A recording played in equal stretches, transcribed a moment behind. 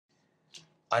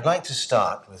I'd like to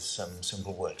start with some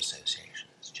simple word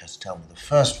associations. Just tell me the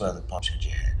first word that pops into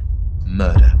your head.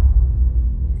 Murder.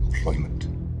 Employment.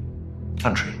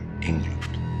 Country. England.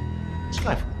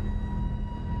 Skyfall.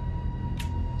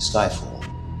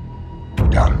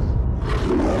 Skyfall. Done.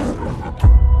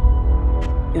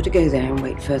 You're to go there and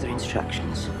wait further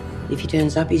instructions. If he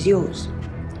turns up, he's yours.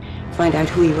 Find out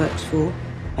who he works for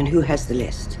and who has the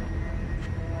list.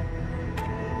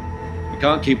 We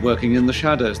can't keep working in the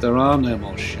shadows. There are no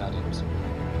more shadows.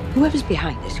 Whoever's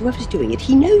behind us, whoever's doing it,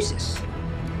 he knows us.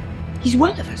 He's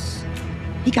one of us.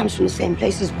 He comes from the same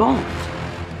place as Bond.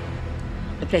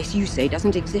 The place you say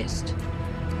doesn't exist.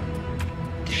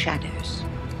 The shadows.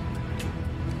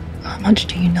 How much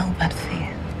do you know about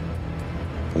fear?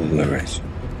 All there is.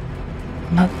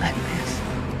 Not like this.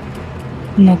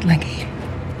 Not like him.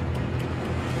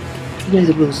 You know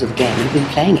the rules of the game. You've been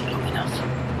playing it long enough.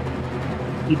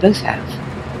 You both have.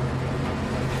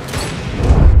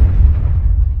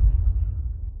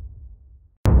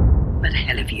 Where the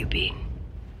hell have you been?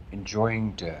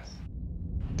 Enjoying death.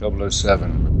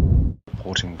 007.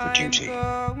 Reporting for duty.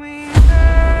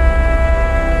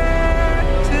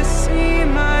 To see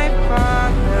my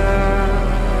father,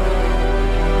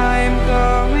 I'm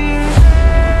going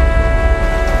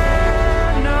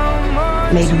no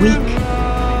more. Made weak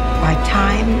by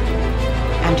time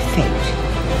and fate.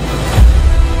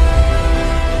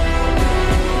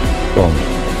 Bond.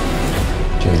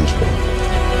 James Bond.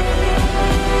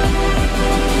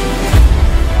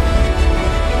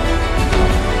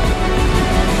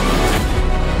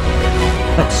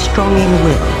 But strong in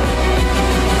will,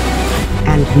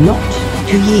 and not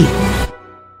to yield.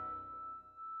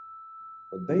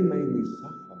 But they made me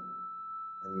suffer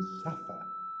and suffer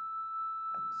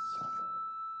and suffer.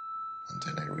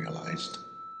 Until I realized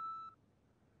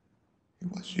it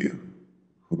was you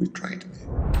who betrayed me.